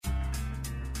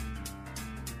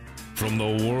From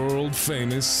the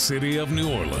world-famous city of New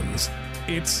Orleans,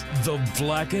 it's the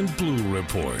Black and Blue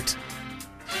Report.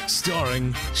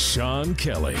 Starring Sean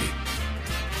Kelly,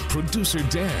 producer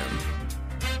Dan,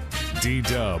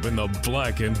 D-Dub and the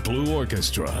Black and Blue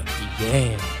Orchestra.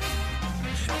 Yeah.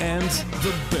 And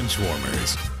the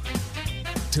Benchwarmers.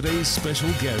 Today's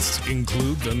special guests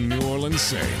include the New Orleans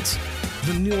Saints,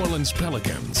 the New Orleans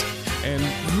Pelicans, and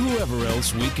whoever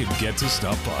else we could get to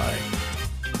stop by.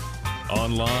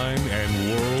 Online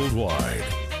and worldwide,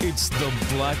 it's the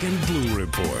Black and Blue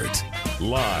Report.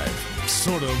 Live,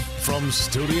 sort of, from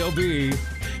Studio B,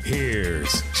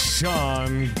 here's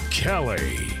Sean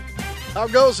Kelly. How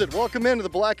goes it? Welcome into the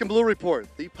Black and Blue Report,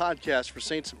 the podcast for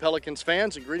Saints and Pelicans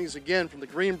fans, and greetings again from the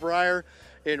Greenbrier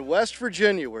in West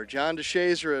Virginia, where John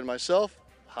DeShazer and myself,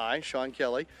 Sean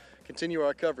Kelly, continue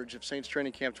our coverage of Saints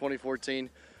Training Camp 2014,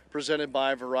 presented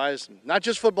by Verizon. Not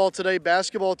just football today,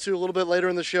 basketball too. A little bit later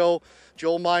in the show,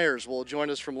 Joel Myers will join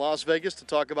us from Las Vegas to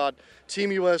talk about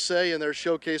Team USA and their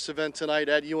showcase event tonight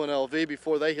at UNLV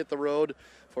before they hit the road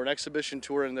for an exhibition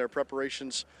tour in their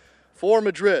preparations for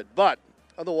Madrid. But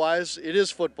otherwise, it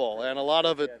is football, and a lot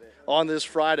of it on this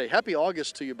Friday. Happy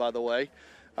August to you, by the way.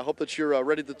 I hope that you're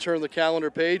ready to turn the calendar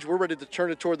page. We're ready to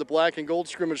turn it toward the black and gold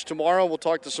scrimmage tomorrow. We'll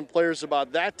talk to some players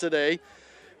about that today.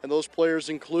 And those players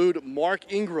include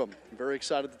Mark Ingram. I'm very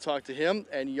excited to talk to him.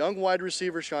 And young wide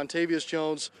receiver Shontavious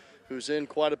Jones, who's in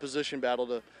quite a position battle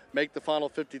to make the final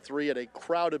 53 at a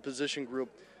crowded position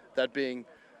group, that being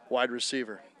wide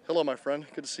receiver. Hello, my friend.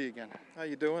 Good to see you again. How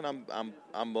you doing? I'm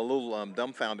a little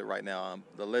dumbfounded right now.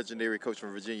 The legendary coach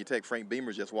from Virginia Tech, Frank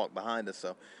Beamer, just walked behind us,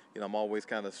 so I'm always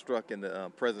kind of struck in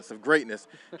the presence of greatness.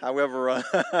 However,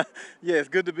 yeah, it's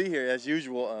good to be here as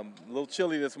usual. A little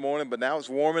chilly this morning, but now it's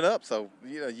warming up, so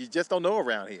you just don't know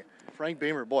around here. Frank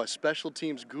Beamer, boy, special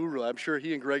teams guru. I'm sure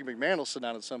he and Greg McMahon will sit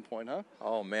down at some point, huh?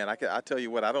 Oh man, I tell you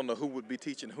what, I don't know who would be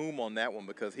teaching whom on that one,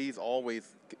 because he's always,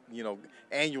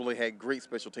 annually had great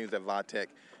special teams at ViTech.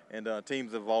 And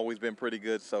teams have always been pretty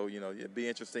good, so, it'd be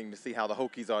interesting to see how the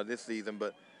Hokies are this season.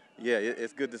 But, yeah,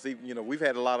 it's good to see. We've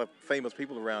had a lot of famous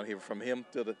people around here, from him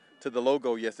to the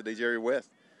logo yesterday, Jerry West.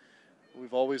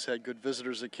 We've always had good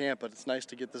visitors at camp, but it's nice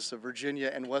to get this Virginia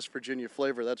and West Virginia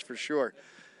flavor, that's for sure.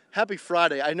 Happy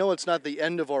Friday. I know it's not the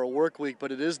end of our work week,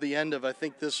 but it is the end of, I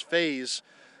think, this phase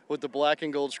with the black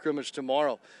and gold scrimmage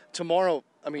tomorrow. Tomorrow,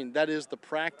 that is the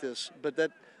practice, but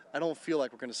I don't feel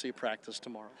like we're going to see practice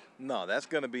tomorrow. No, that's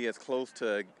going to be as close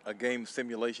to a game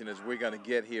simulation as we're going to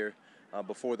get here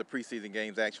before the preseason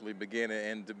games actually begin.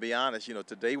 And to be honest,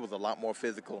 today was a lot more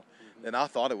physical than I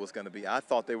thought it was going to be. I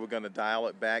thought they were going to dial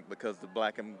it back because the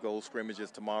black and gold scrimmage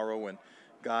is tomorrow, and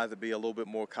guys would be a little bit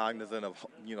more cognizant of,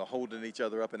 holding each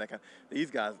other up and that kind of.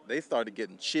 These guys, they started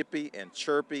getting chippy and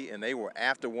chirpy, and they were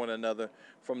after one another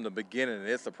from the beginning, and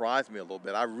it surprised me a little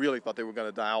bit. I really thought they were going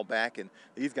to dial back, and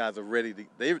these guys are ready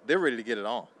to. They're ready to get it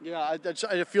on. Yeah,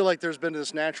 I feel like there's been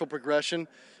this natural progression,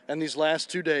 and these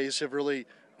last 2 days have really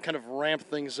kind of ramped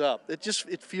things up.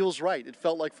 It feels right. It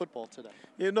felt like football today.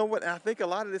 You know what? I think a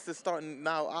lot of this is starting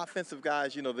now. Offensive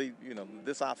guys,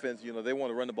 this offense, they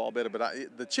want to run the ball better, but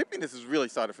the chippiness has really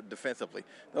started defensively.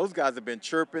 Those guys have been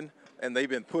chirping, and they've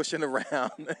been pushing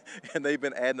around, and they've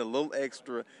been adding a little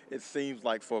extra, it seems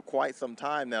like, for quite some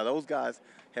time now. Those guys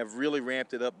have really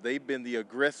ramped it up. They've been the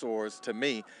aggressors to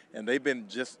me, and they've been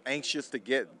just anxious to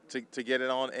get it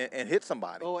on and hit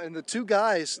somebody. Oh, and the two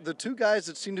guys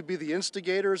that seem to be the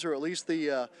instigators, or at least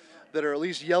that are at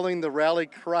least yelling the rally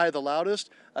cry the loudest,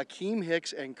 Akeem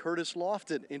Hicks and Curtis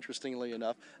Lofton, interestingly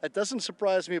enough. That doesn't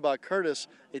surprise me about Curtis.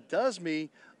 It does me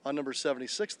on number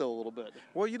 76, though, a little bit.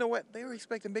 Well, you know what? They were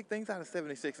expecting big things out of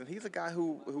 76, and he's a guy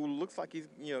who looks like he's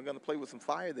going to play with some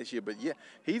fire this year. But, yeah,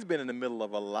 he's been in the middle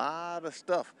of a lot of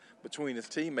stuff between his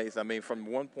teammates. From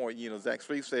one point, Zach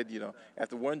Strief said,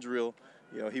 after one drill,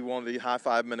 he wanted to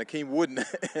high-five him, and Akeem wouldn't,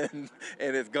 and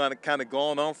it's kind of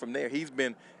gone on from there. He's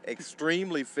been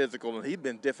extremely physical, and he's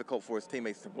been difficult for his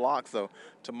teammates to block. So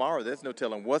tomorrow, there's no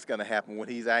telling what's going to happen when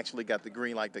he's actually got the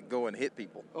green light to go and hit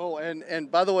people. Oh,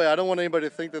 and by the way, I don't want anybody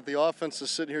to think that the offense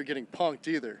is sitting here getting punked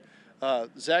either.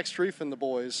 Zach Strief and the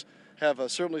boys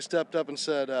have certainly stepped up and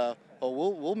said,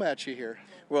 we'll match you here.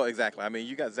 Well, exactly.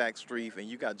 You got Zach Strief, and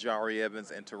you got Jari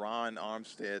Evans and Teron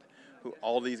Armstead, who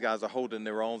all these guys are holding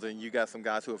their own, and you got some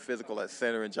guys who are physical at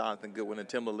center, and Jonathan Goodwin and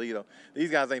Tim Lolito. These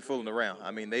guys ain't fooling around.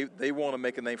 They want to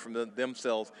make a name for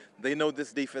themselves. They know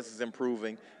this defense is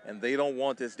improving, and they don't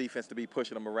want this defense to be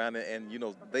pushing them around, and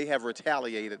they have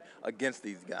retaliated against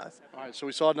these guys. All right, so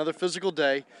we saw another physical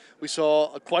day. We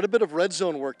saw quite a bit of red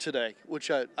zone work today,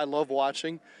 which I love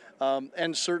watching.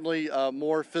 and certainly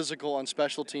more physical on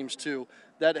special teams too.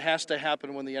 That has to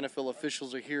happen when the NFL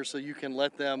officials are here so you can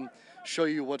let them show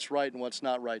you what's right and what's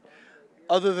not right.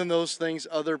 Other than those things,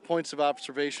 other points of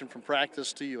observation from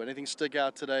practice to you, anything stick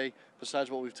out today besides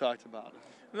what we've talked about?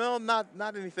 No, not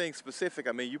anything specific.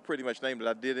 I mean, you pretty much named it.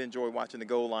 I did enjoy watching the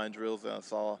goal line drills. I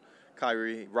saw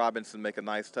Kyrie Robinson make a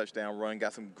nice touchdown run,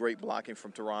 got some great blocking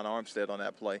from Teron Armstead on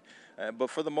that play. But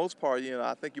for the most part,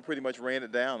 I think you pretty much ran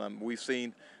it down. We've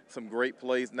seen some great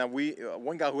plays. Now,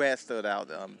 one guy who has stood out,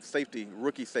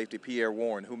 rookie safety Pierre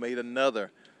Warren, who made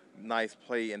another nice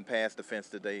play in pass defense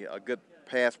today, a good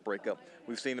pass breakup.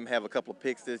 We've seen him have a couple of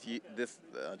picks this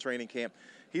training camp.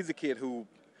 He's a kid who,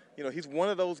 he's one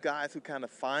of those guys who kind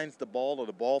of finds the ball or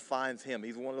the ball finds him.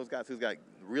 He's one of those guys who's got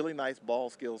really nice ball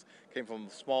skills, came from a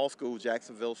small school,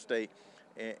 Jacksonville State,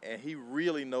 and he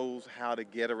really knows how to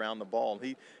get around the ball.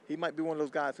 He might be one of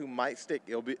those guys who might stick.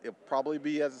 It'll probably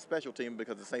be as a special team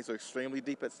because the Saints are extremely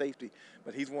deep at safety,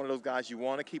 but he's one of those guys you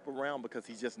want to keep around because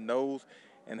he just knows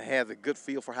and has a good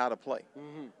feel for how to play.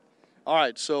 Mm-hmm. All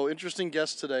right, so interesting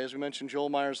guest today. As we mentioned, Joel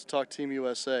Myers to talk Team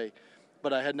USA,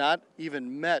 but I had not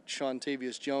even met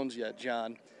Shontavious Jones yet,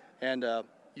 John, and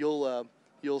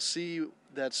you'll see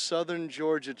that Southern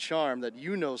Georgia charm that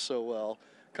you know so well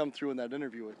come through in that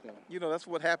interview with him. That's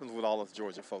what happens with all us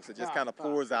Georgia folks. It just kind of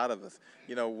pours out of us.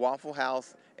 Waffle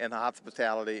House and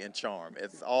hospitality and charm.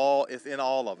 It's in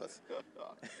all of us.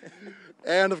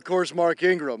 And, of course, Mark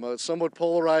Ingram, a somewhat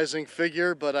polarizing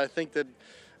figure, but I think that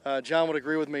John would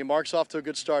agree with me. Mark's off to a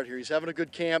good start here. He's having a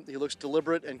good camp. He looks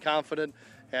deliberate and confident,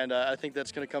 and I think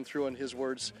that's going to come through in his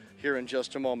words here in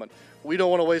just a moment. We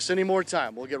don't want to waste any more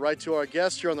time. We'll get right to our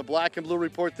guest here on the Black and Blue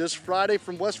Report this Friday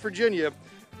from West Virginia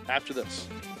after this.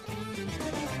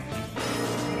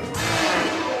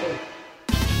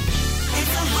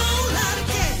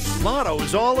 Lotto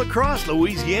is all across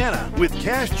Louisiana with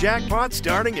cash jackpots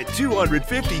starting at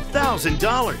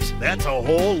 $250,000. That's a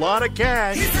whole lot of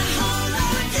cash.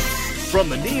 From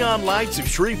the neon lights of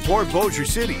Shreveport, Bossier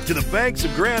City to the banks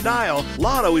of Grand Isle,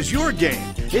 Lotto is your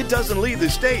game. It doesn't leave the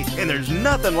state, and there's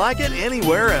nothing like it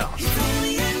anywhere else.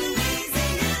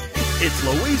 It's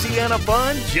Louisiana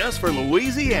fun just for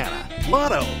Louisiana.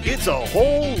 Lotto, it's a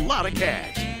whole lot of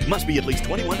cash. Must be at least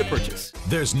 21 to purchase.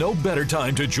 There's no better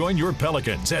time to join your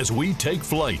Pelicans as we take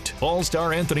flight.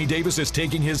 All-star Anthony Davis is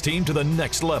taking his team to the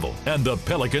next level, and the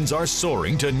Pelicans are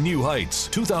soaring to new heights.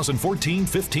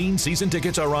 2014-15 season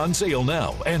tickets are on sale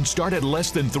now and start at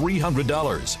less than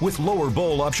 $300, with lower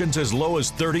bowl options as low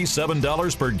as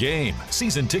 $37 per game.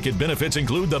 Season ticket benefits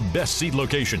include the best seat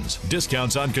locations,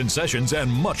 discounts on concessions,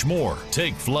 and much more.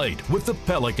 Take flight with the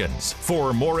Pelicans.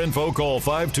 For more info, call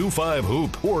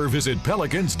 525-HOOP or visit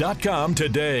pelicans.com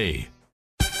today.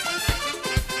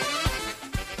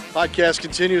 Podcast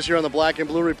continues here on the Black and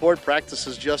Blue Report. Practice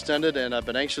has just ended, and I've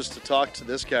been anxious to talk to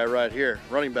this guy right here.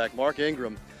 Running back Mark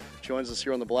Ingram joins us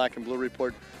here on the Black and Blue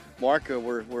Report. Mark,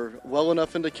 we're well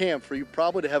enough into camp for you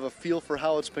probably to have a feel for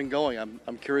how it's been going.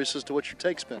 I'm curious as to what your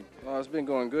take's been. Well, it's been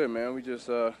going good, man. We just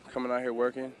coming out here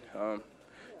working,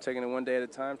 taking it one day at a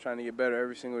time, trying to get better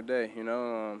every single day.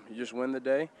 You just win the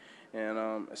day,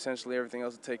 and essentially everything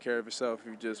else will take care of itself.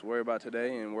 You just worry about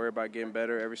today and worry about getting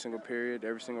better every single period,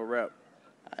 every single rep.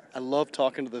 I love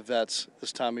talking to the vets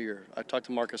this time of year. I talked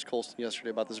to Marcus Colston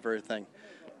yesterday about this very thing.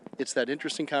 It's that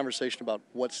interesting conversation about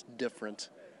what's different.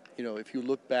 If you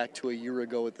look back to a year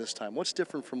ago at this time, what's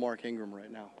different for Mark Ingram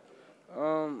right now?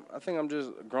 I think I'm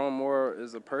just growing more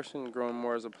as a person, growing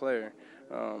more as a player.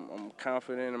 I'm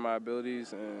confident in my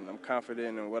abilities, and I'm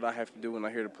confident in what I have to do when I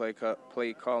hear the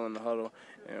play call in the huddle,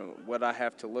 and what I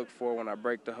have to look for when I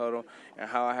break the huddle, and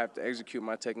how I have to execute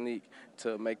my technique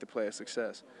to make the play a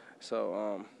success.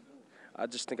 So I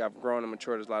just think I've grown and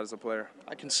matured a lot as a player.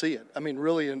 I can see it. I mean,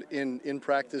 really, in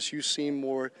practice, you seem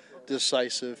more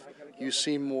decisive. You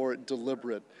seem more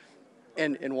deliberate.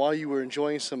 And while you were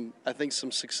enjoying some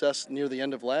success near the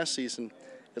end of last season,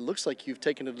 it looks like you've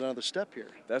taken it another step here.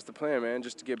 That's the plan, man,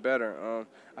 just to get better.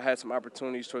 I had some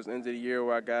opportunities towards the end of the year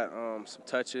where I got some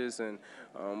touches and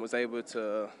was able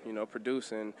to,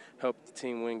 produce and help the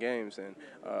team win games. And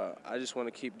I just want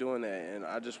to keep doing that, and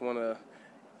I just want to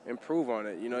improve on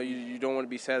it. You don't want to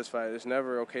be satisfied. It's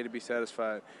never okay to be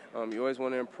satisfied. You always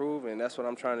want to improve, and that's what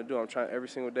I'm trying to do. Every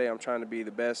single day I'm trying to be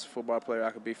the best football player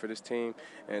I could be for this team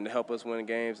and to help us win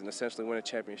games and essentially win a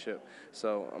championship.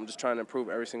 So I'm just trying to improve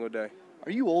every single day.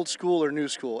 Are you old school or new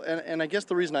school? And I guess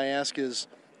the reason I ask is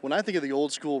when I think of the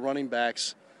old school running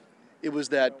backs, it was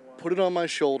that put it on my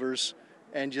shoulders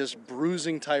and just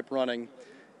bruising type running.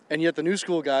 And yet the new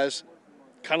school guys,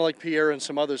 kind of like Pierre and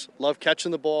some others, love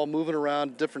catching the ball, moving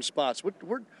around different spots.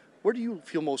 Where do you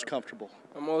feel most comfortable?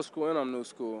 I'm old school and I'm new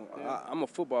school. Yeah. I'm a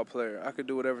football player. I could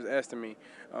do whatever's asked of me.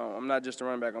 I'm not just a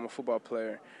running back. I'm a football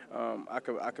player. I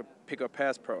could pick up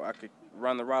pass pro. I could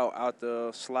run the route out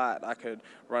the slot. I could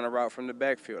run a route from the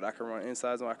backfield. I could run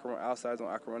inside zone. I could run outside zone.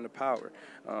 I could run the power.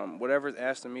 Whatever's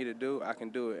asked of me to do, I can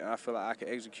do it, and I feel like I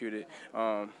can execute it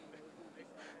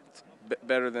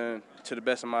better than to the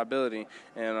best of my ability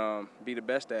and be the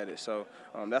best at it. So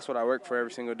that's what I work for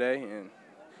every single day, and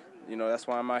that's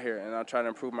why I'm out here, and I try to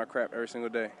improve my craft every single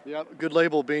day. Yeah, good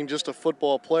label being just a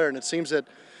football player, and it seems that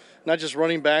not just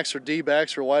running backs or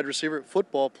D-backs or wide receiver,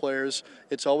 football players,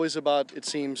 it's always about, it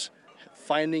seems,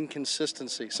 finding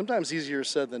consistency. Sometimes easier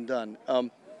said than done.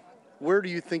 Where do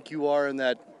you think you are in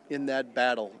that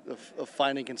battle of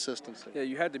finding consistency? Yeah,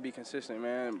 you had to be consistent,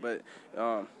 man, but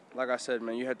like I said,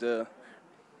 man, you have to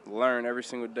learn every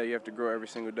single day. You have to grow every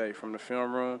single day from the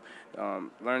film room,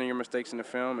 learning your mistakes in the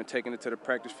film and taking it to the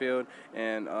practice field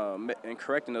and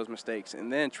correcting those mistakes,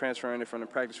 and then transferring it from the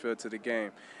practice field to the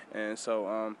game. And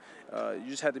so you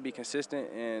just have to be consistent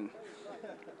and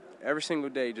every single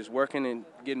day just working and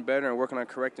getting better and working on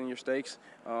correcting your mistakes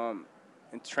and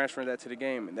transferring that to the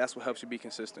game, and that's what helps you be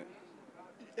consistent.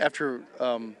 After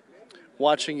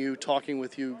watching you, talking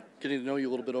with you, getting to know you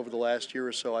a little bit over the last year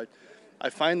or so, I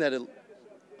find that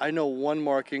I know one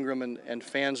Mark Ingram and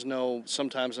fans know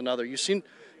sometimes another. You seem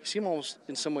almost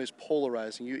in some ways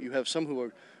polarizing. You have some who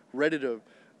are ready to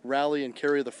rally and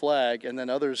carry the flag, and then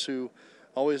others who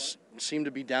always seem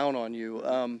to be down on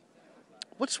you.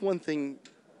 What's one thing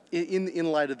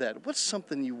in light of that? What's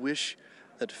something you wish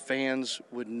that fans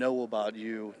would know about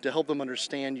you to help them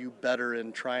understand you better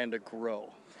in trying to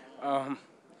grow?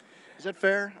 Is that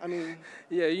fair? I mean,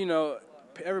 yeah,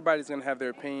 everybody's going to have their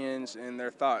opinions and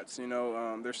their thoughts,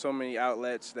 There's so many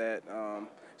outlets that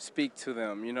speak to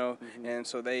them, mm-hmm. And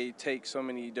so they take so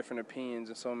many different opinions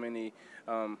and so many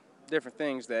different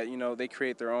things that, they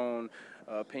create their own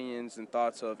opinions and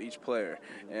thoughts of each player.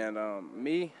 Mm-hmm. And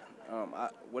me,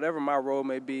 whatever my role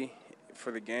may be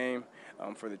for the game,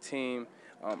 for the team,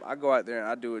 I go out there and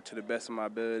I do it to the best of my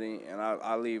ability, and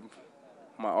I leave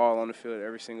my all on the field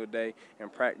every single day in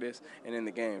practice and in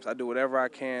the games. I do whatever I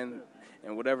can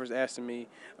and whatever's asked of me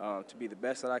to be the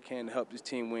best that I can to help this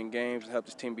team win games, to help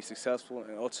this team be successful,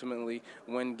 and ultimately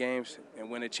win games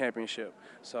and win a championship.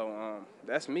 So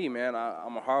that's me, man.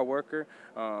 I'm a hard worker,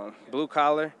 blue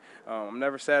collar. I'm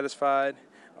never satisfied,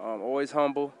 always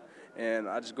humble. And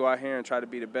I just go out here and try to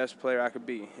be the best player I could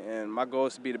be. And my goal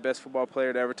is to be the best football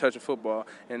player to ever touch a football.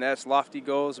 And that's lofty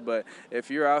goals, but if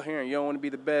you're out here and you don't want to be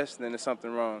the best, then there's something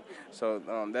wrong. So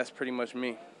that's pretty much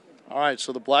me. All right,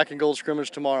 so the black and gold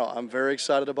scrimmage tomorrow. I'm very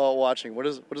excited about watching. What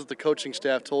is the coaching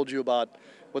staff told you about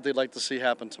what they'd like to see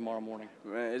happen tomorrow morning?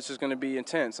 Man, it's just going to be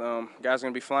intense. Guys are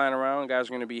going to be flying around. Guys are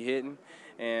going to be hitting.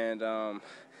 And,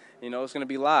 it's going to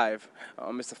be live.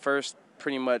 It's the first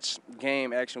pretty much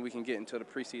game action we can get into the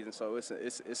preseason, so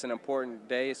it's an important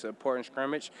day. It's an important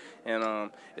scrimmage, and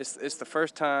it's the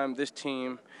first time this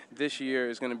team this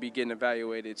year is going to be getting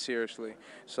evaluated seriously.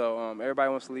 So everybody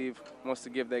wants to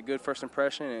give that good first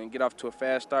impression and get off to a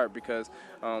fast start, because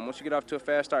once you get off to a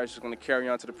fast start, it's just going to carry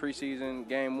on to the preseason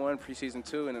game 1, preseason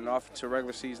 2, and then off to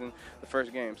regular season, the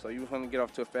first game. So you want to get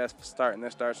off to a fast start, and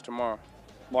that starts tomorrow.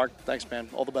 Mark, thanks, man.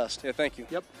 All the best. Yeah, thank you.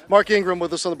 Yep. Mark Ingram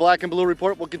with us on the Black and Blue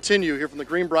Report. We'll continue here from the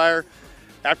Greenbrier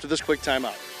after this quick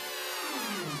timeout.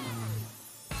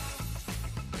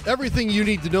 Everything you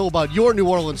need to know about your New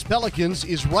Orleans Pelicans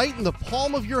is right in the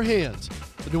palm of your hands.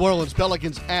 The New Orleans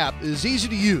Pelicans app is easy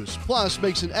to use, plus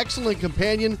makes an excellent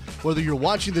companion whether you're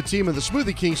watching the team in the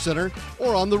Smoothie King Center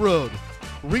or on the road.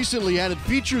 Recently added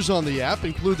features on the app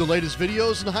include the latest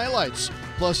videos and highlights,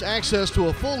 plus access to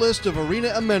a full list of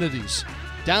arena amenities.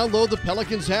 Download the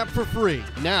Pelicans app for free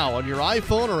now on your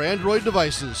iPhone or Android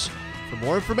devices. For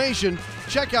more information,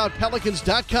 check out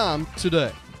Pelicans.com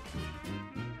today.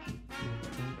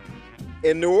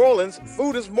 In New Orleans,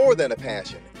 food is more than a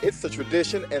passion. It's a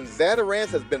tradition, and Zatarain's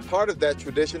has been part of that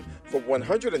tradition for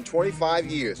 125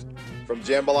 years. From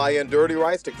jambalaya and dirty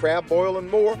rice to crab boil and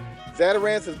more,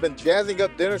 Zatarain's has been jazzing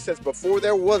up dinner since before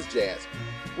there was jazz.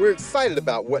 We're excited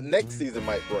about what next season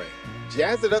might bring.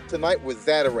 Jazz it up tonight with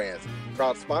Zatarain's,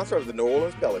 proud sponsor of the New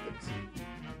Orleans Pelicans.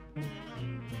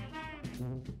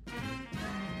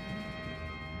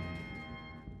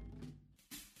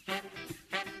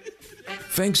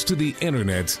 Thanks to the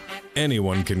internet,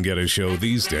 anyone can get a show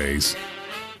these days.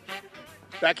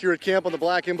 Back here at camp on the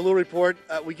Black and Blue Report,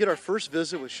 we get our first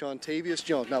visit with Seantavius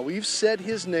Jones. Now, we've said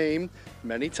his name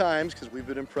many times because we've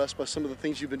been impressed by some of the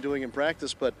things you've been doing in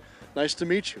practice, but nice to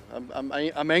meet you.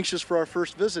 I'm anxious for our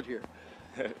first visit here.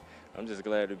 I'm just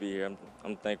glad to be here.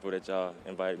 I'm thankful that y'all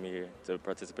invited me here to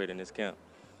participate in this camp.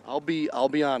 I'll be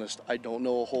honest. I don't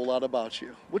know a whole lot about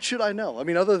you. What should I know? I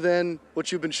mean, other than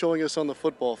what you've been showing us on the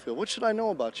football field, what should I know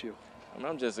about you?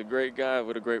 I'm just a great guy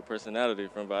with a great personality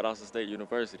from Valdosta State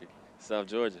University, South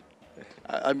Georgia.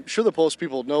 I'm sure the Post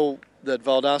people know that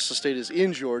Valdosta State is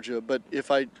in Georgia, but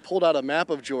if I pulled out a map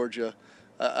of Georgia,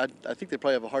 I think they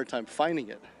probably have a hard time finding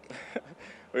it.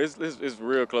 Well, it's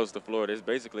real close to Florida. It's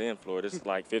basically in Florida. It's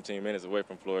like 15 minutes away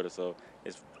from Florida, so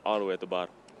it's all the way at the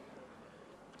bottom.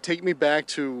 Take me back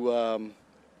to,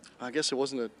 I guess it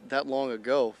wasn't that long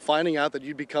ago, finding out that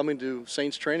you'd be coming to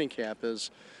Saints training camp as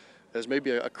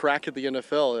maybe a crack at the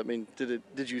NFL. I mean,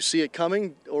 did you see it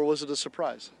coming, or was it a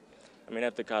surprise? I mean,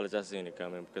 after college, I seen it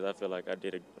coming because I feel like I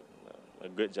did a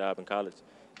good job in college.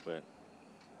 But,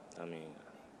 I mean,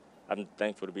 I'm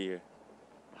thankful to be here.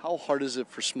 How hard is it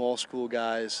for small school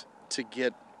guys to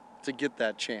get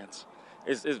that chance?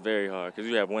 It's very hard because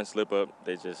you have one slip up,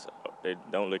 they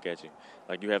don't look at you.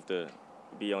 Like, you have to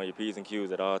be on your P's and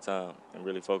Q's at all time and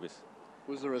really focus.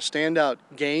 Was there a standout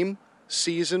game,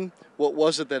 season? What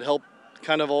was it that helped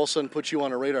kind of all of a sudden put you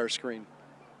on a radar screen?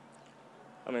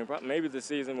 I mean, maybe the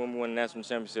season when we won the national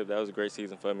championship, that was a great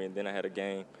season for me. And then I had a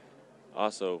game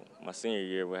also my senior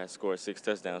year where I scored 6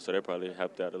 touchdowns, so that probably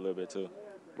helped out a little bit too.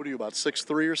 What are you, about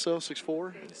 6'3" or so,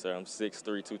 6'4"? Yes, sir. I'm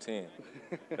 6'3", 210.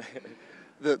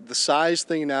 The size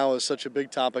thing now is such a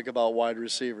big topic about wide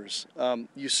receivers.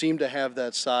 You seem to have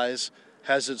that size.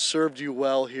 Has it served you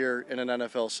well here in an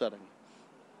NFL setting?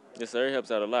 Yes, sir. It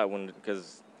helps out a lot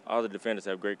because all the defenders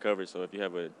have great coverage. So if you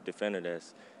have a defender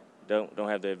that's don't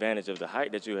have the advantage of the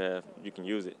height that you have, you can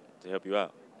use it to help you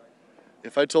out.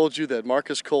 If I told you that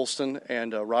Marcus Colston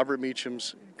and Robert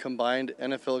Meacham's combined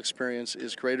NFL experience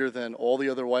is greater than all the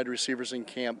other wide receivers in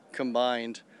camp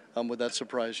combined, would that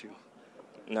surprise you?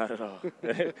 Not at all.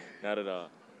 Not at all.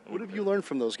 What have you learned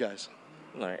from those guys?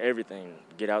 Learn everything.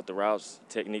 Get out the routes,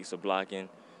 techniques of blocking,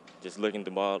 just looking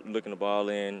the ball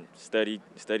in, study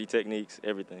techniques,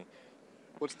 everything.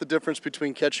 What's the difference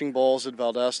between catching balls at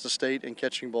Valdosta State and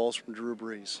catching balls from Drew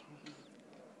Brees?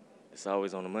 It's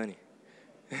always on the money.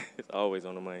 It's always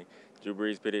on the money. Drew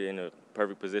Brees put it in a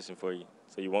perfect position for you,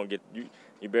 so you won't get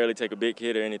you barely take a big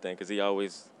hit or anything because he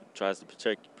always tries to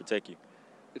protect you.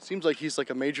 It seems like he's like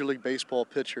a Major League Baseball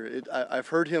pitcher. I've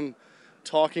heard him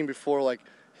talking before, like,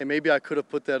 hey, maybe I could have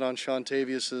put that on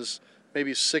Shontavius's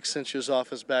maybe 6 inches off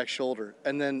his back shoulder,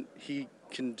 and then he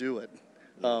can do it.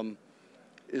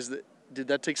 Did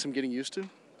that take some getting used to?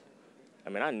 I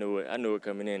mean, I knew it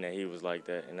coming in that he was like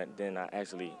that, and then I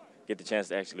actually get the chance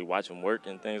to actually watch him work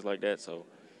and things like that. So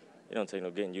it don't take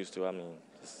no getting used to. I mean,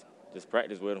 just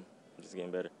practice with him, just getting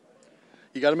better.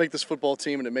 You got to make this football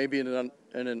team, and it may be in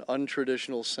an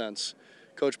untraditional sense.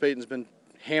 Coach Payton's been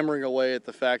hammering away at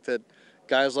the fact that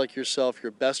guys like yourself,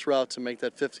 your best route to make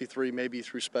that 53 may be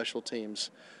through special teams.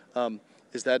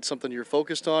 Is that something you're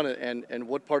focused on, and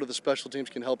what part of the special teams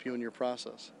can help you in your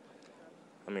process?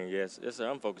 I mean, yes, sir.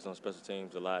 I'm focused on special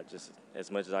teams a lot, just as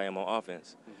much as I am on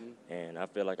offense. Mm-hmm. And I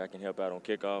feel like I can help out on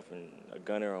kickoff and a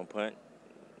gunner on punt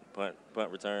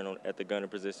return at the gunner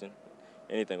position,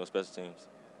 anything on special teams.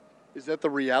 Is that the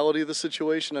reality of the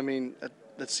situation? I mean,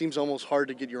 that seems almost hard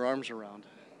to get your arms around.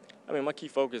 I mean, my key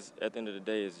focus at the end of the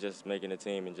day is just making a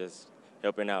team and just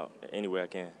helping out any way I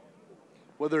can.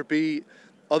 Whether it be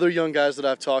other young guys that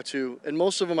I've talked to, and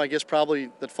most of them I guess probably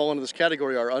that fall into this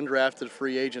category are undrafted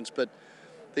free agents, but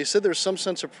they said there's some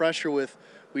sense of pressure with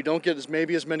we don't get as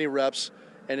many reps,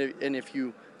 and if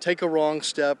you take a wrong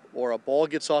step or a ball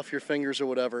gets off your fingers or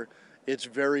whatever, it's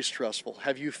very stressful.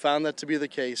 Have you found that to be the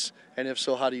case, and if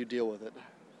so, how do you deal with it?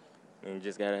 I mean, you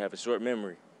just gotta have a short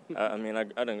memory. I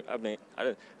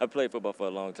played football for a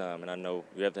long time, and I know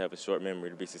you have to have a short memory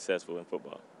to be successful in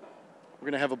football. We're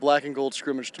gonna have a black and gold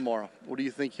scrimmage tomorrow. What do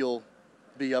you think you'll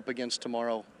be up against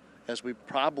tomorrow, as we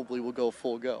probably will go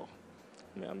full go?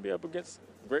 I mean, I'm gonna be up against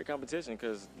great competition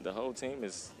because the whole team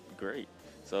is great.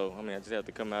 So, I mean, I just have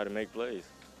to come out and make plays.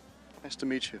 Nice to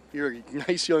meet you. You're a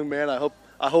nice young man. I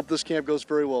hope this camp goes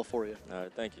very well for you. All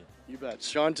right, thank you. You bet.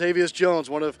 Shontavius Jones,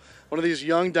 one of these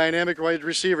young, dynamic wide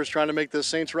receivers trying to make this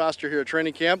Saints roster here at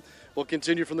training camp. We'll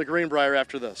continue from the Greenbrier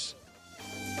after this.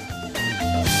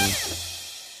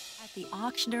 At the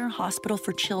Auctioner Hospital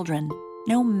for Children,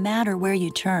 no matter where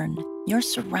you turn, you're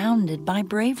surrounded by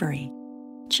bravery.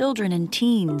 Children and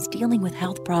teens dealing with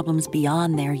health problems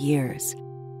beyond their years.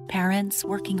 Parents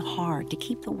working hard to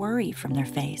keep the worry from their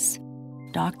face.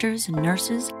 Doctors and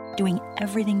nurses doing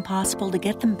everything possible to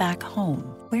get them back home,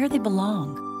 where they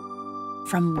belong.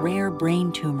 From rare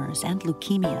brain tumors and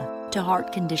leukemia to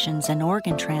heart conditions and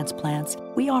organ transplants,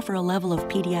 we offer a level of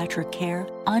pediatric care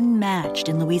unmatched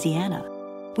in Louisiana.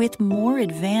 With more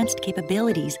advanced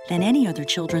capabilities than any other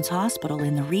children's hospital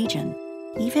in the region,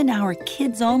 even our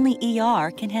kids-only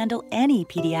ER can handle any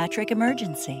pediatric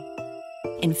emergency.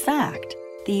 In fact,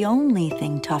 the only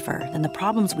thing tougher than the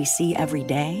problems we see every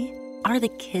day are the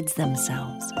kids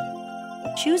themselves.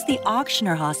 Choose the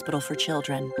Auctioner Hospital for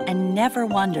Children and never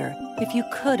wonder if you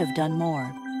could have done more.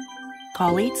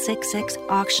 Call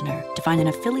 866-AUCTIONER to find an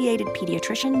affiliated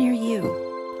pediatrician near you.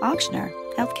 Auctioner,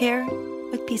 healthcare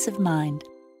with peace of mind.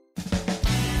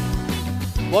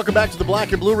 Welcome back to the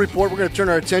Black and Blue Report. We're going to turn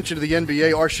our attention to the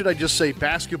NBA, or should I just say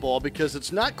basketball, because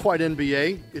it's not quite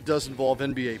NBA. It does involve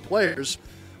NBA players.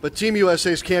 But Team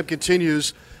USA's camp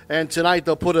continues, and tonight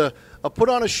they'll put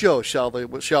on a show, shall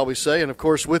we say. And, of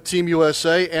course, with Team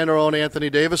USA and our own Anthony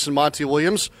Davis and Monty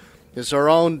Williams is our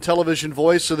own television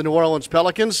voice of the New Orleans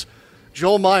Pelicans,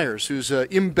 Joel Myers, who's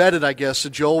embedded, I guess,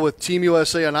 Joel, with Team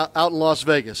USA out in Las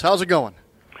Vegas. How's it going?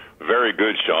 Very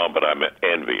good, Sean, but I'm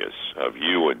envious of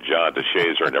you and John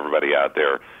DeShazer and everybody out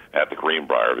there at the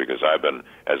Greenbrier, because I've been,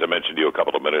 as I mentioned to you a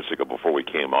couple of minutes ago before we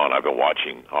came on, I've been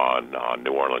watching on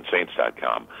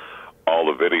NewOrleansSaints.com all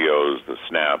the videos, the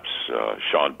snaps,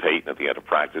 Sean Payton at the end of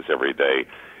practice every day,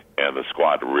 and the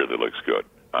squad really looks good.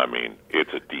 I mean,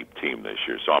 it's a deep team this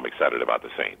year, so I'm excited about the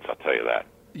Saints, I'll tell you that.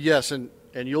 Yes, and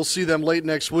you'll see them late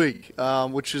next week,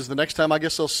 which is the next time I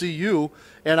guess I'll see you.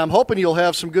 And I'm hoping you'll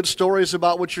have some good stories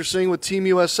about what you're seeing with Team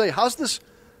USA. How is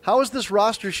this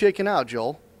roster shaking out,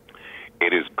 Joel?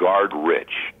 It is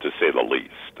guard-rich, to say the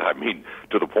least. I mean,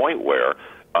 to the point where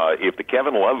if the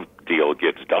Kevin Love deal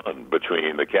gets done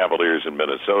between the Cavaliers and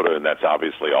Minnesota, and that's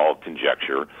obviously all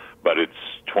conjecture, but it's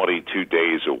 22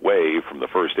 days away from the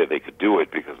first day they could do it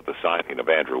because of the signing of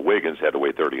Andrew Wiggins, had to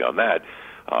wait 30 on that,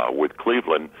 with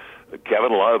Cleveland,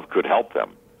 Kevin Love could help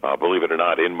them, believe it or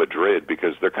not, in Madrid,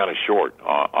 because they're kind of short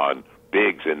on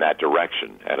bigs in that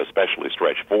direction, and especially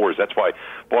stretch fours. That's why,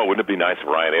 boy, wouldn't it be nice if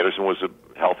Ryan Anderson was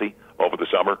healthy over the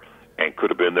summer and could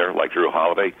have been there like Drew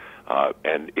Holiday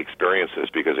and experienced this,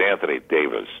 because Anthony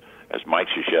Davis, as Mike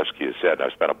Krzyzewski has said, and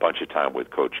I've spent a bunch of time with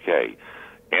Coach K,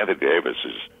 Anthony Davis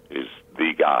is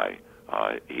the guy.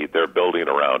 They're building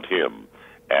around him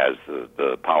as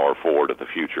the power forward of the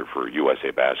future for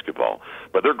USA basketball.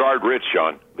 But they're guard-rich,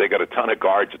 Sean. They got a ton of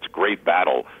guards. It's a great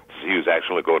battle to see who's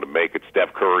actually going to make it.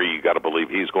 Steph Curry, you got to believe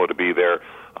he's going to be there,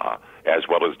 as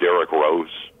well as Derrick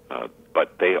Rose.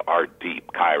 But they are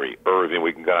deep. Kyrie Irving,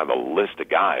 we can go down the list of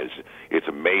guys. It's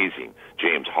amazing.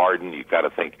 James Harden, you've got to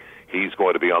think he's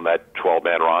going to be on that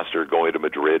 12-man roster going to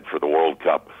Madrid for the World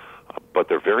Cup. But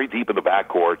they're very deep in the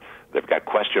backcourt. They've got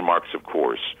question marks, of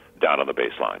course, down on the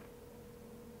baseline.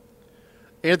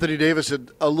 Anthony Davis had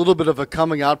a little bit of a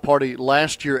coming-out party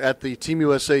last year at the Team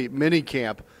USA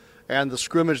minicamp and the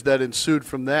scrimmage that ensued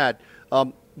from that.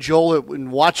 Joel, in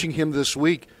watching him this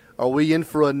week, are we in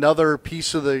for another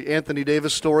piece of the Anthony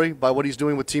Davis story by what he's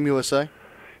doing with Team USA?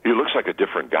 He looks like a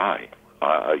different guy.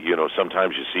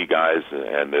 Sometimes you see guys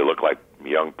and they look like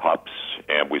young pups,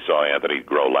 and we saw Anthony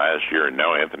grow last year, and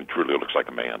now Anthony truly looks like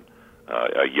a man,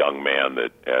 a young man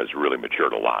that has really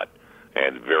matured a lot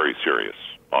and very serious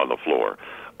on the floor.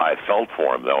 I felt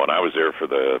for him, though, and I was there for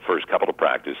the first couple of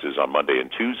practices on Monday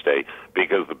and Tuesday,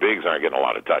 because the bigs aren't getting a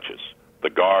lot of touches. The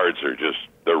guards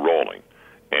they're rolling.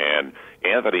 And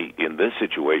Anthony, in this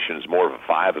situation, is more of a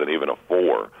 5 than even a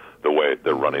 4, the way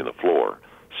they're running the floor.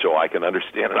 So I can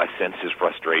understand, and I sense his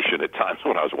frustration at times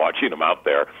when I was watching him out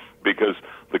there, because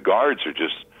the guards are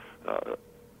just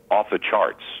off the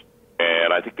charts.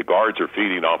 And I think the guards are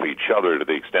feeding off each other to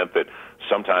the extent that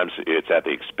sometimes it's at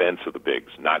the expense of the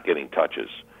bigs, not getting touches.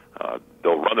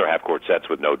 They'll run their half-court sets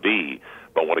with no D,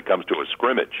 but when it comes to a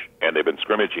scrimmage, and they've been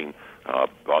scrimmaging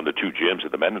on the two gyms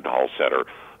at the Mendenhall Center,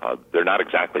 they're not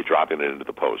exactly dropping it into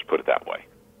the post, put it that way.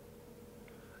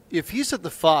 If he's at the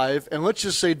 5, and let's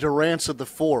just say Durant's at the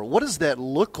 4, what does that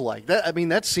look like?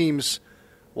 That seems,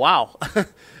 wow,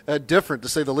 different to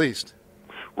say the least.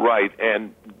 Right,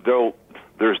 and though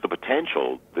there's the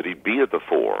potential that he'd be at the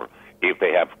 4 if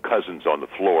they have Cousins on the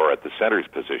floor at the center's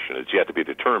position. It's yet to be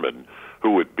determined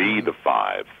who would be the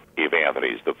 5 if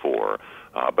Anthony's the 4.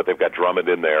 But they've got Drummond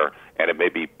in there, and it may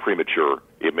be premature.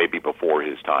 It may be before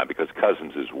his time, because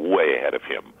Cousins is way ahead of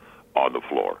him on the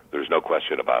floor. There's no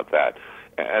question about that.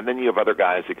 And then you have other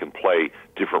guys that can play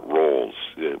different roles.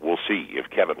 We'll see if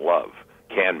Kevin Love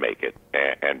can make it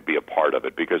and be a part of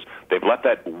it, because they've let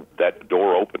that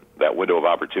door open, that window of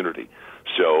opportunity.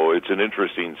 So it's an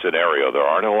interesting scenario. There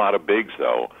aren't a lot of bigs,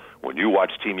 though. When you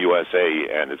watch Team USA,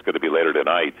 and it's going to be later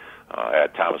tonight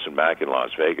at Thomas & Mack in Las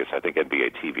Vegas, I think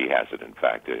NBA TV has it, in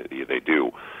fact. They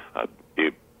do.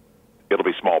 It'll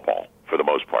be small ball for the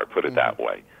most part, put it that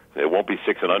way. It won't be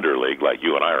 6 and under league like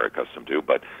you and I are accustomed to,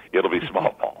 but it'll be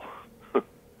small ball.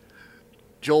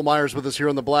 Joel Myers with us here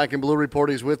on the Black and Blue Report.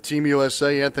 He's with Team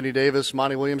USA, Anthony Davis,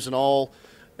 Monty Williams, and all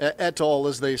et al.,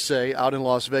 as they say, out in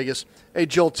Las Vegas. Hey,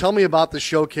 Joel, tell me about the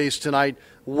showcase tonight.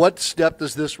 What step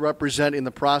does this represent in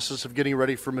the process of getting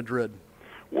ready for Madrid?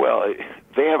 Well,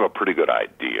 they have a pretty good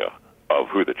idea of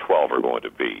who the 12 are going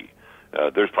to be.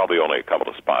 There's probably only a couple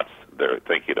of spots they're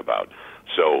thinking about.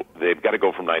 So they've got to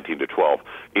go from 19 to 12.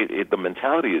 The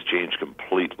mentality has changed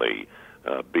completely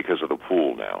because of the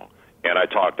pool now. And I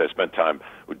spent time,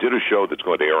 we did a show that's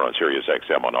going to air on Sirius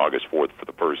XM on August 4th for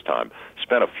the first time,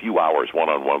 spent a few hours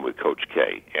one-on-one with Coach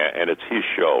K, and it's his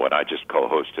show, and I just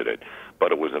co-hosted it.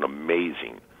 But it was an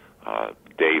amazing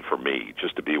day for me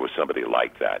just to be with somebody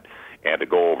like that and to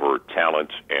go over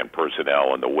talent and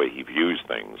personnel and the way he views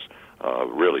things.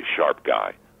 Really sharp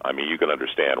guy. I mean, you can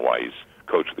understand why he's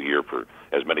Coach of the Year for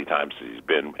as many times as he's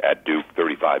been at Duke,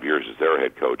 35 years as their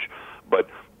head coach. But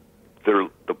the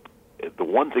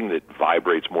one thing that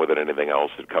vibrates more than anything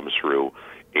else that comes through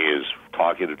is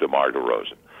talking to DeMar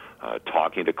DeRozan,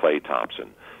 talking to Klay Thompson,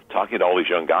 talking to all these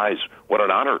young guys. What an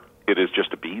honor it is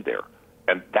just to be there.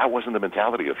 And that wasn't the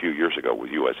mentality a few years ago with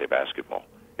USA Basketball.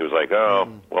 It was like,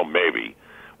 well, maybe.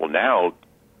 Well, now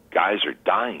guys are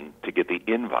dying to get the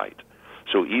invite.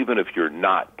 So even if you're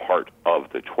not part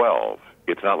of the 12,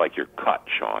 it's not like you're cut,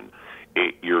 Sean.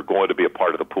 You're going to be a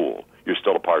part of the pool. You're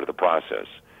still a part of the process.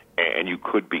 And you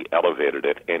could be elevated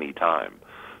at any time.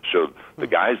 So the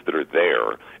guys that are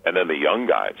there, and then the young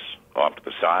guys off to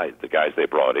the side, the guys they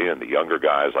brought in, the younger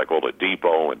guys like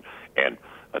Oladipo, and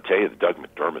I'll tell you, Doug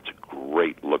McDermott's a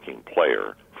great-looking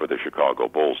player for the Chicago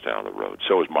Bulls down the road.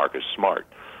 So is Marcus Smart.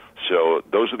 So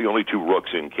those are the only two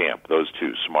rooks in camp, those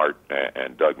two, Smart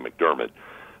and Doug McDermott.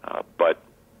 But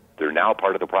they're now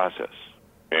part of the process.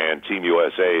 And Team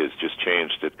USA has just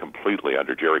changed it completely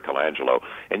under Jerry Colangelo.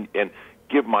 And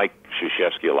give Mike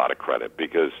Krzyzewski a lot of credit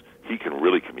because he can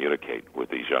really communicate with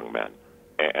these young men.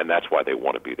 And that's why they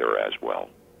want to be there as well.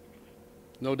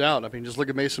 No doubt. I mean, just look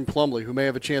at Mason Plumlee, who may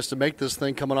have a chance to make this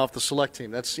thing coming off the select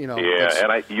team. That's, you know. Yeah,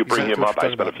 and you bring him up.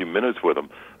 I spent a few minutes with him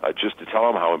just to tell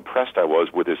him how impressed I was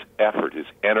with his effort, his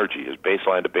energy, his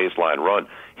baseline-to-baseline run.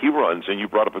 He runs, and you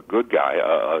brought up a good guy,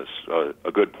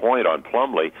 a good point on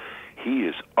Plumlee. He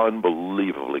is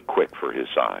unbelievably quick for his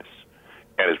size.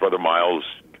 And his brother Miles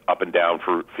up and down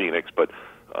for Phoenix, but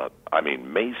I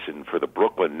mean, Mason for the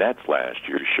Brooklyn Nets last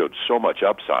year showed so much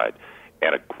upside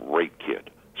and a great kid.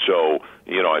 So,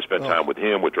 you know, I spent time with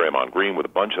him, with Draymond Green, with a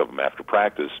bunch of them after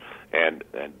practice, and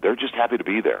they're just happy to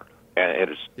be there.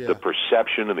 And it's the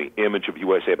perception and the image of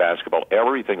USA Basketball,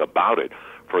 everything about it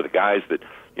for the guys that,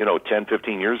 you know, 10,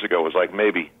 15 years ago was like,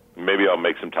 maybe I'll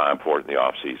make some time for it in the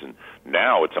off season.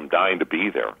 Now I'm dying to be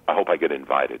there. I hope I get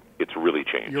invited. It's really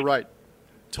changed. You're right.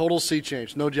 Total sea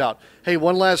change, no doubt. Hey,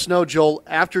 one last note, Joel.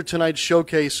 After tonight's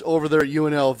showcase over there at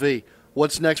UNLV,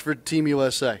 what's next for Team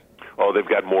USA? Oh, they've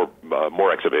got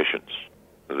more exhibitions.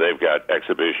 They've got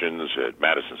exhibitions at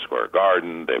Madison Square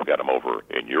Garden. They've got them over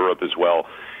in Europe as well.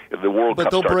 The World Cup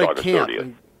starts August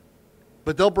 30th.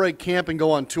 But they'll break camp and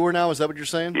go on tour now? Is that what you're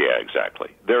saying? Yeah, exactly.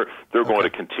 They're going to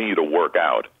continue to work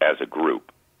out as a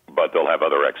group, but they'll have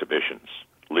other exhibitions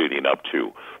leading up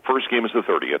to. First game is the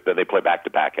 30th. Then they play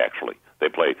back-to-back, actually. They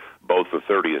play both the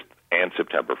 30th and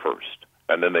September 1st.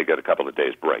 And then they get a couple of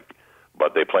days break.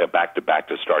 But they play a back-to-back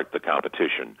to start the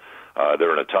competition.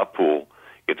 They're in a tough pool.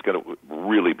 It's going to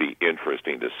really be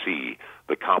interesting to see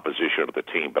the composition of the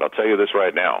team. But I'll tell you this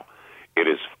right now. It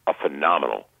is a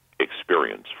phenomenal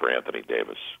experience for Anthony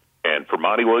Davis and for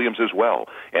Monty Williams as well,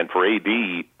 and for AD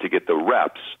to get the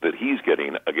reps that he's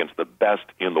getting against the best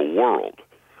in the world.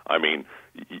 I mean,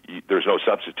 there's no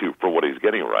substitute for what he's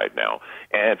getting right now.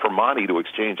 And for Monty to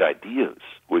exchange ideas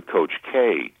with Coach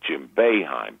K, Jim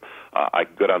Boeheim. I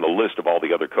could go down the list of all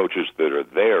the other coaches that are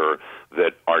there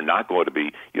that are not going to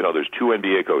be, you know, there's two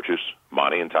NBA coaches,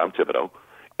 Monty and Tom Thibodeau,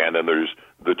 and then there's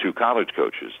the two college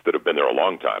coaches that have been there a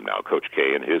long time now, Coach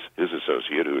K and his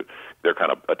associate, who they're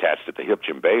kind of attached at the hip,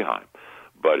 Jim Boeheim.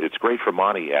 But it's great for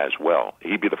Monty as well.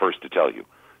 He'd be the first to tell you.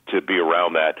 To be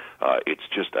around that, it's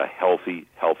just a healthy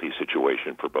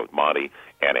situation for both Monty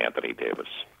and Anthony Davis.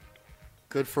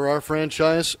 Good for our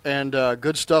franchise, and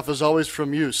good stuff as always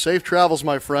from you. Safe travels,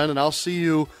 my friend, and I'll see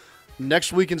you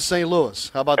next week in St. Louis.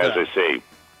 How about that? As I say,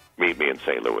 meet me in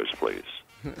St. Louis, please.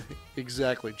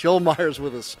 Exactly. Joel Myers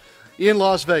with us in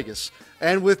Las Vegas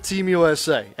and with Team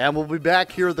USA. And we'll be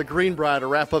back here at the Greenbrier to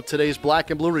wrap up today's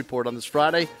Black and Blue Report on this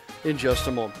Friday in just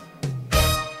a moment.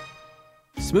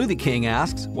 Smoothie King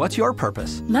asks, what's your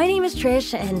purpose? My name is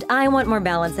Trish, and I want more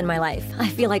balance in my life. I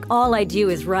feel like all I do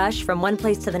is rush from one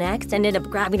place to the next and end up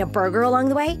grabbing a burger along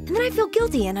the way. And then I feel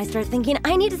guilty, and I start thinking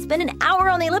I need to spend an hour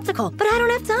on the elliptical, but I don't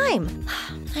have time.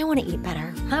 I want to eat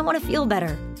better. I want to feel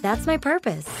better. That's my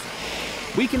purpose.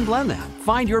 We can blend that.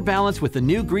 Find your balance with the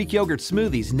new Greek yogurt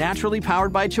smoothies naturally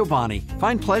powered by Chobani.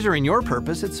 Find pleasure in your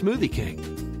purpose at Smoothie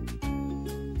King.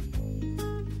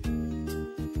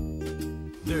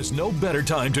 There's no better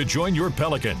time to join your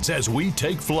Pelicans as we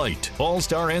take flight.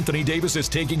 All-star Anthony Davis is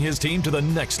taking his team to the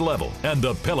next level, and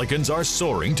the Pelicans are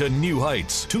soaring to new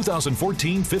heights.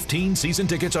 2014-15 season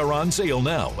tickets are on sale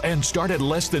now and start at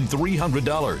less than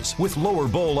 $300, with lower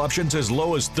bowl options as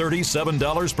low as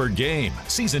 $37 per game.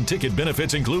 Season ticket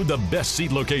benefits include the best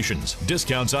seat locations,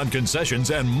 discounts on concessions,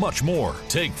 and much more.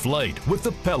 Take flight with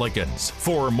the Pelicans.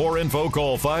 For more info,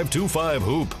 call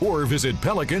 525-HOOP or visit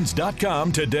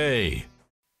pelicans.com today.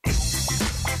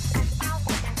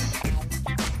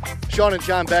 Sean and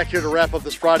John back here to wrap up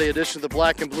this Friday edition of the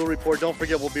Black and Blue Report. Don't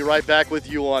forget, we'll be right back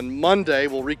with you on Monday.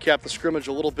 We'll recap the scrimmage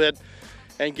a little bit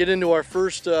and get into our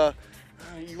first,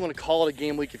 you want to call it a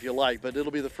game week if you like, but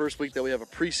it'll be the first week that we have a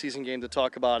preseason game to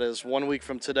talk about. As 1 week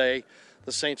from today,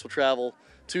 the Saints will travel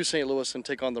to St. Louis and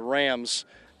take on the Rams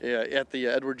at the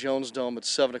Edward Jones Dome at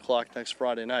 7 o'clock next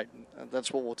Friday night.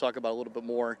 That's what we'll talk about a little bit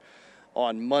more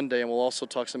on Monday, and we'll also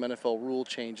talk some NFL rule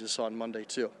changes on Monday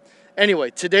too.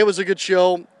 Anyway, today was a good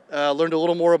show. Learned a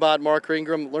little more about Mark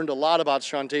Ingram, learned a lot about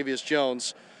Seantavius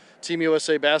Jones. Team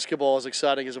USA basketball is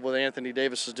exciting as what Anthony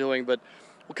Davis is doing, but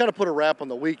we'll kind of put a wrap on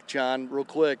the week, John, real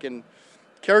quick, and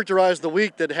characterize the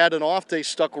week that had an off day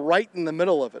stuck right in the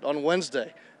middle of it on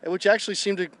Wednesday, which actually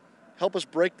seemed to help us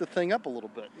break the thing up a little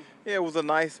bit. Yeah, it was a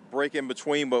nice break in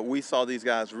between, but we saw these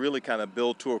guys really kind of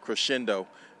build to a crescendo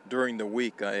during the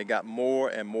week. It got more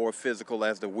and more physical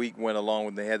as the week went along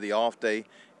when they had the off day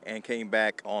and came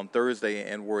back on Thursday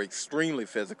and were extremely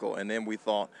physical. And then we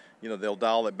thought, they'll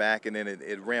dial it back, and then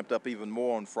it ramped up even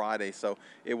more on Friday. So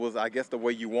it was, I guess, the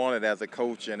way you wanted as a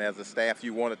coach and as a staff.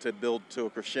 You wanted to build to a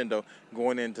crescendo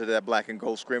going into that black and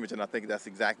gold scrimmage, and I think that's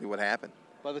exactly what happened.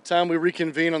 By the time we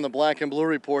reconvene on the Black and Blue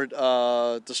Report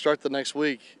to start the next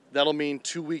week, that'll mean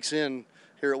 2 weeks in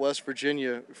here at West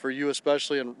Virginia for you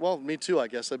especially, and, well, me too, I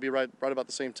guess. That'd be right about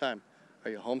the same time.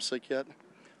 Are you homesick yet?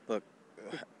 Look,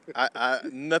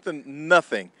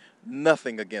 nothing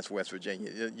against West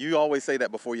Virginia. You always say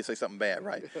that before you say something bad,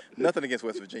 right? Nothing against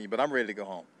West Virginia, but I'm ready to go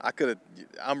home.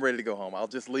 I'm ready to go home. I'll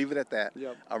just leave it at that.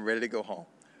 Yep. I'm ready to go home.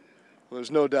 Well,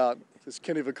 there's no doubt. This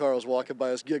Kenny Vaccaro's walking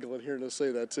by us giggling, hearing us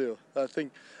say that too. I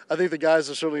think the guys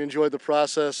have certainly enjoyed the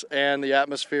process and the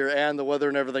atmosphere and the weather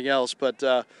and everything else. But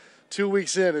 2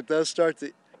 weeks in, it does start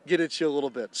to get at you a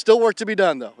little bit. Still work to be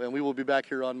done, though, and we will be back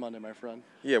here on Monday, my friend.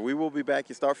 Yeah, we will be back.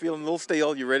 You start feeling a little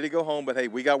stale. You're ready to go home, but, hey,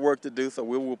 we got work to do, so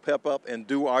we will pep up and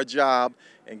do our job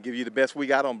and give you the best we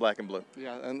got on Black and Blue.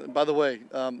 Yeah, and by the way,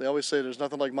 they always say there's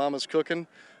nothing like Mama's cooking.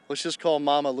 Let's just call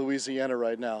Mama Louisiana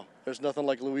right now. There's nothing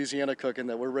like Louisiana cooking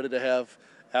that we're ready to have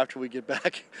after we get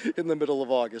back in the middle of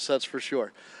August, that's for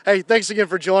sure. Hey, thanks again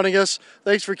for joining us.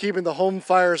 Thanks for keeping the home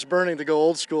fires burning, to go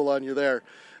old school on you there.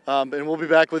 And we'll be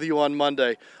back with you on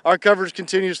Monday. Our coverage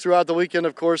continues throughout the weekend,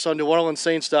 of course, on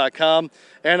NewOrleansSaints.com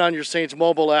and on your Saints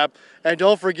mobile app. And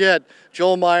don't forget,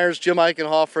 Joel Myers, Jim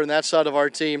Eichenhofer, and that side of our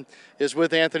team is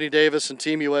with Anthony Davis and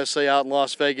Team USA out in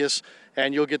Las Vegas.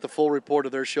 And you'll get the full report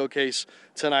of their showcase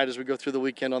tonight as we go through the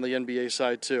weekend on the NBA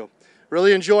side, too.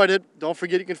 Really enjoyed it. Don't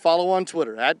forget you can follow on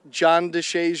Twitter, @John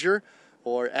DeShazier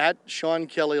or @Sean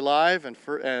Kelly Live.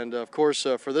 And of course,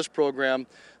 for this program,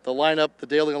 the lineup, the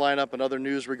daily lineup, and other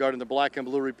news regarding the Black and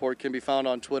Blue Report can be found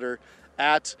on Twitter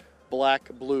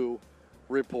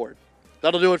 @BlackBlueReport.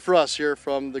 That'll do it for us here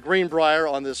from the Greenbrier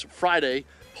on this Friday,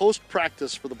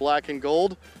 post-practice for the Black and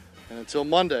Gold. And until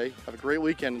Monday, have a great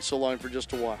weekend, and so long for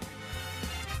just a while.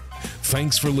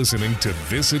 Thanks for listening to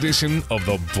this edition of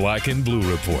the Black and Blue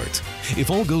Report. If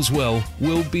all goes well,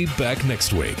 we'll be back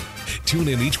next week. Tune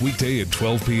in each weekday at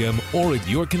 12 p.m. or at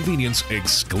your convenience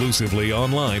exclusively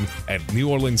online at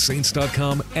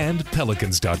NewOrleansSaints.com and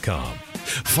Pelicans.com.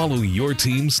 Follow your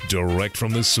teams direct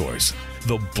from the source,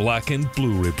 the Black and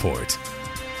Blue Report.